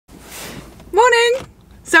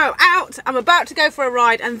So I'm out, I'm about to go for a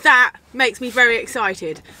ride, and that makes me very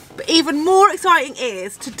excited. But even more exciting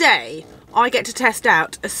is today I get to test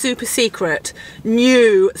out a super secret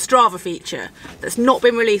new Strava feature that's not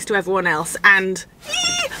been released to everyone else, and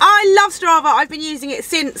I love Strava. I've been using it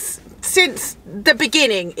since the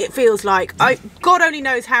beginning, it feels like. God only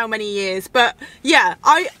knows how many years, but yeah,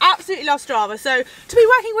 I absolutely love Strava, so to be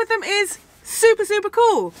working with them is super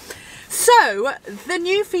cool. So the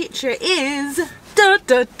new feature is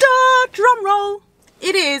drum roll,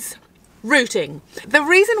 it is routing. The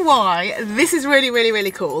reason why this is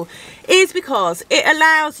really cool is because it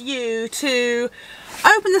allows you to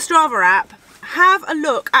open the Strava app, have a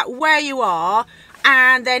look at where you are,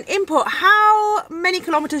 and then input how many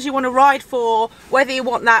kilometers you want to ride for, whether you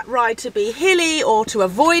want that ride to be hilly or to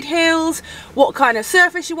avoid hills, what kind of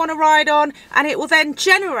surface you want to ride on, and it will then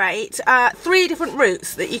generate 3 different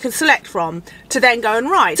routes that you can select from to then go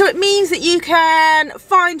and ride. So it means that you can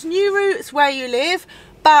find new routes where you live,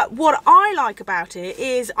 but what I like about it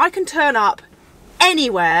is I can turn up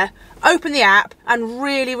anywhere, open the app, and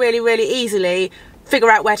really easily figure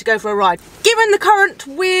out where to go for a ride. Given the current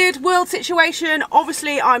weird world situation,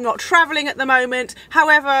 obviously I'm not travelling at the moment.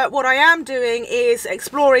 However, what I am doing is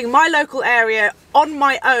exploring my local area on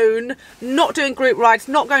my own, not doing group rides,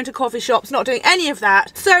 not going to coffee shops, not doing any of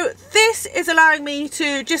that. So this is allowing me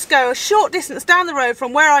to just go a short distance down the road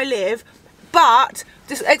from where I live, but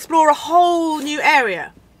just explore a whole new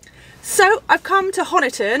area. So I've come to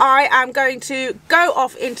Honiton. I am going to go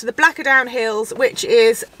off into the Blackdown Hills, which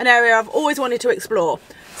is an area I've always wanted to explore.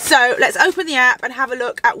 So let's open the app and have a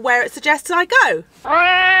look at where it suggests I go.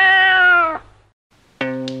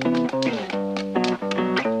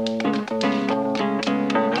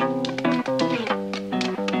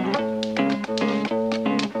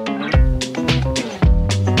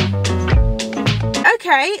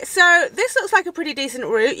 Okay, so this looks like a pretty decent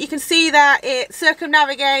route. You can see that it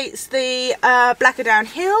circumnavigates the Blackdown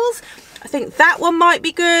Hills. I think that one might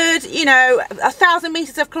be good. You know, 1,000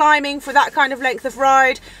 meters of climbing for that kind of length of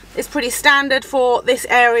ride is pretty standard for this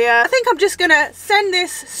area. I think I'm just gonna send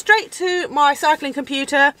this straight to my cycling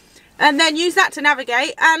computer and then use that to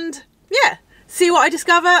navigate and yeah, see what I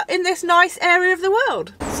discover in this nice area of the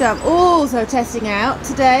world. So I'm also testing out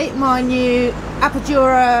today my new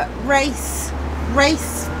Apogura race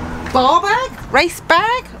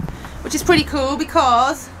bag, which is pretty cool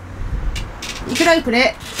because you can open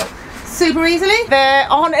it super easily. There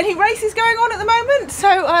aren't any races going on at the moment, so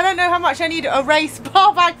I don't know how much I need a race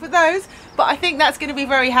bar bag for those, but I think that's going to be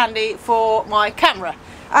very handy for my camera.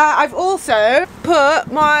 I've also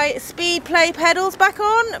put my speed play pedals back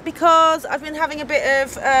on because I've been having a bit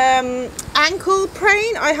of ankle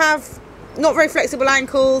pain. I have not very flexible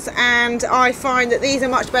ankles, and I find that these are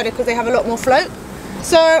much better because they have a lot more float.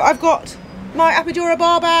 So I've got my Apogura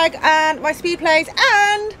bar bag and my speed plays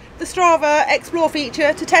and the Strava Explore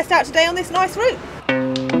feature to test out today on this nice route.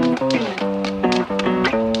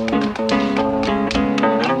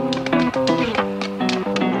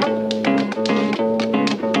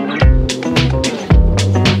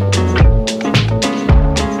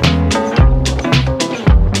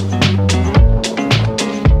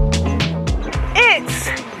 It's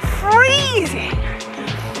freezing,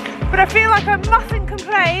 but I feel like I mustn't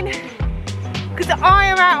complain because I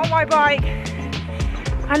am out on my bike,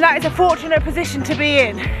 and that is a fortunate position to be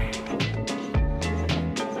in.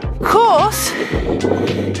 Of course,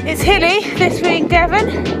 it's hilly, this being Devon.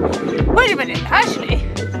 Wait a minute, actually,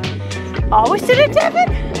 are we still in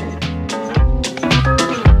Devon?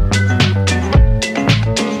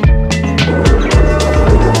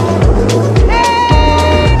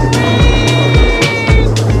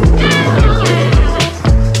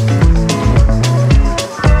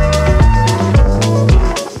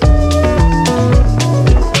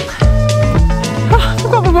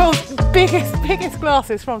 Biggest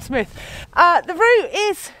glasses from Smith. The route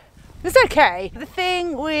is okay. The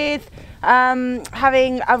thing with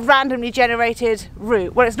having a randomly generated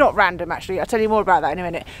route, well, it's not random actually, I'll tell you more about that in a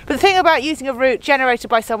minute, but the thing about using a route generated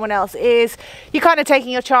by someone else is you're kind of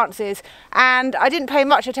taking your chances, and I didn't pay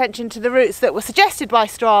much attention to the routes that were suggested by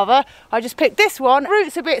Strava. I just picked this one. The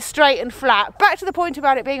route's a bit straight and flat. Back to the point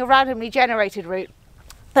about it being a randomly generated route.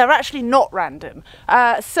 They're actually not random.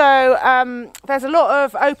 There's a lot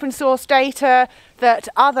of open source data that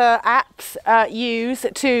other apps use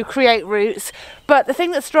to create routes, but the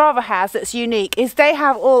thing that Strava has that's unique is they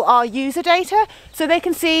have all our user data, so they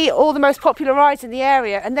can see all the most popular rides in the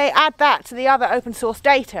area, and they add that to the other open source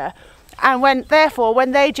data, and therefore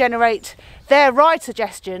when they generate their ride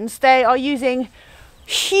suggestions, they are using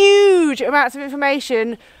huge amounts of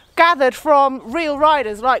information gathered from real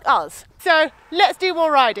riders like us. So let's do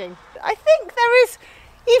more riding. I think there is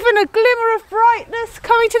even a glimmer of brightness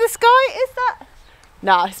coming to the sky. Is that?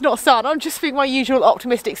 Nah, it's not sun. I'm just being my usual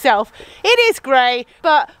optimistic self. It is grey,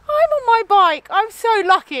 but I'm on my bike. I'm so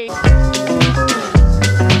lucky.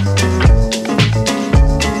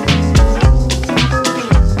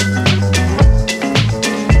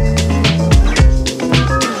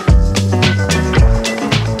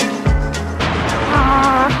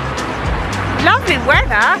 Lovely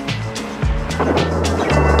weather.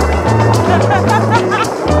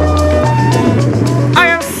 I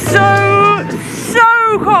am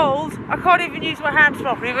so cold. I can't even use my hands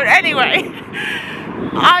properly, but anyway,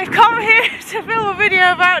 I've come here to film a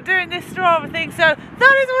video about doing this Strava thing, so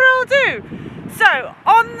that is what I'll do. So,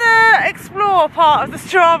 on the Explore part of the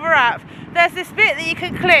Strava app, there's this bit that you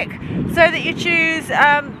can click so that you choose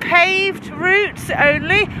paved routes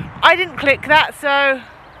only. I didn't click that, so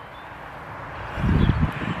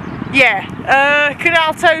yeah,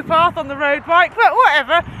 canal towpath on the road bike, but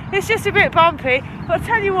whatever, it's just a bit bumpy. But I'll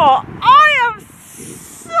tell you what, I am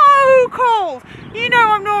so cold. You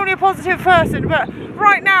know I'm normally a positive person, but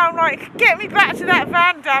right now I'm like, get me back to that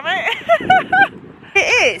van, damn it.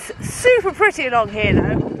 It is super pretty along here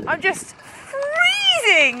though. I'm just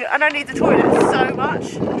freezing and I need the toilet so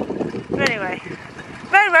much. But anyway,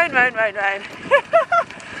 moan.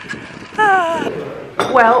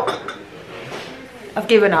 Well, I've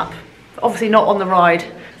given up. Obviously not on the ride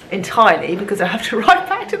entirely because I have to ride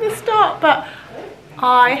back to the start, but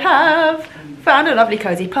I have found a lovely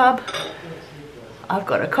cosy pub. I've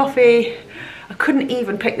got a coffee. I couldn't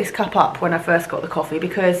even pick this cup up when I first got the coffee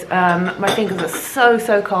because my fingers are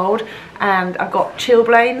so cold and I've got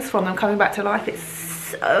chilblains from them coming back to life. It's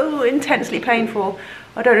so intensely painful.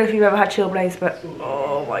 I don't know if you've ever had chilblains, but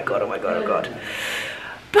oh my god.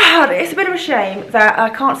 But it's a bit of a shame that I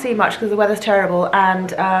can't see much because the weather's terrible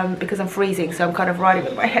and because I'm freezing, so I'm kind of riding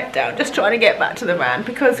with my head down, just trying to get back to the van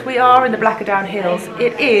because we are in the Blackdown Hills.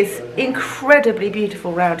 It is incredibly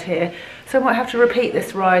beautiful round here, so I might have to repeat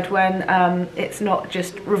this ride when it's not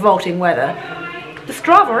just revolting weather. The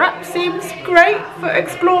Strava app seems great for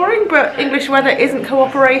exploring, but English weather isn't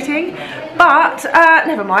cooperating. But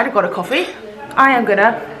never mind, I've got a coffee. I am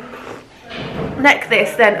gonna neck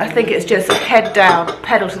this, then I think it's just head down,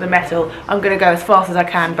 pedal to the metal. I'm going to go as fast as I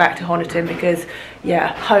can back to Honiton because,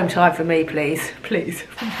 yeah, home time for me, please.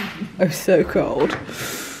 I'm so cold.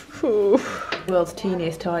 Ooh. World's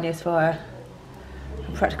teeniest, tiniest fire.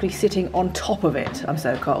 I'm practically sitting on top of it. I'm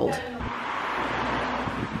so cold.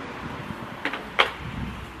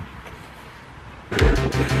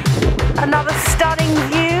 Another stunning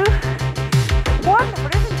view. Wonderful,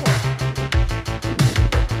 isn't it?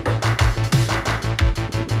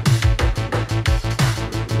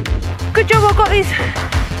 Good job I've got these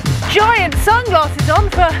giant sunglasses on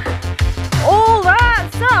for all that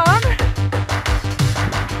sun.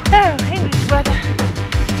 Oh, English weather.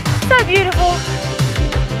 So beautiful.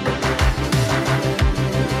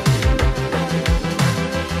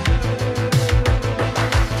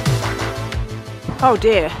 Oh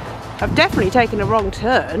dear, I've definitely taken a wrong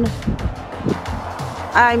turn.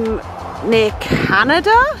 I'm near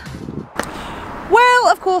Canada. Well,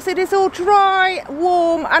 of course, it is all dry,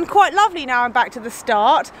 warm and quite lovely now I'm back to the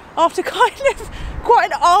start after kind of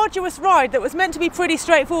quite an arduous ride that was meant to be pretty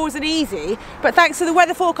straightforward and easy, but thanks to the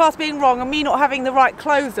weather forecast being wrong and me not having the right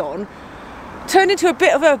clothes on, turned into a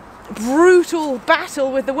bit of a brutal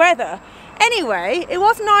battle with the weather. Anyway, it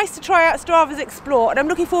was nice to try out Strava's Explore and I'm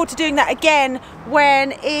looking forward to doing that again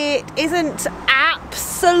when it isn't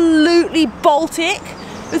absolutely Baltic.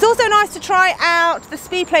 It was also nice to try out the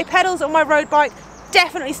Speedplay pedals on my road bike,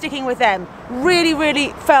 definitely sticking with them.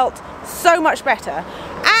 Really felt so much better.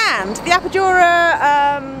 And the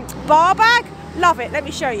Apogora bar bag, love it, let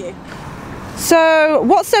me show you. So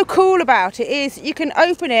what's so cool about it is you can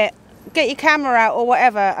open it, get your camera out or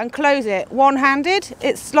whatever and close it one-handed.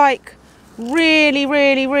 It's like really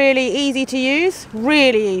easy to use,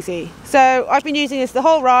 really easy. So I've been using this the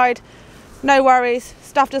whole ride, no worries,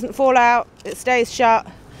 stuff doesn't fall out, it stays shut.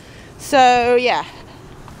 So yeah,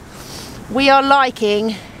 we are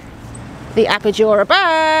liking the Apogora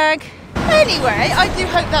bag. Anyway, I do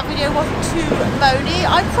hope that video wasn't too moany.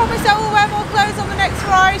 I promise I will wear more clothes on the next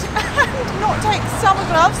ride and not take summer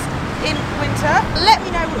gloves in winter. Let me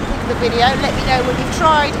know what you think of the video. Let me know when you've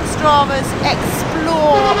tried Strava's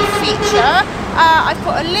Explore feature. I've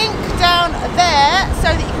put a link down there so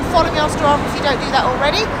that you can follow me on Strava if you don't do that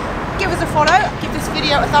already. Give us a follow, give this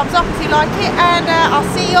video a thumbs up if you like it, and I'll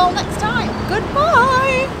see you all next time.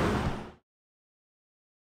 Goodbye!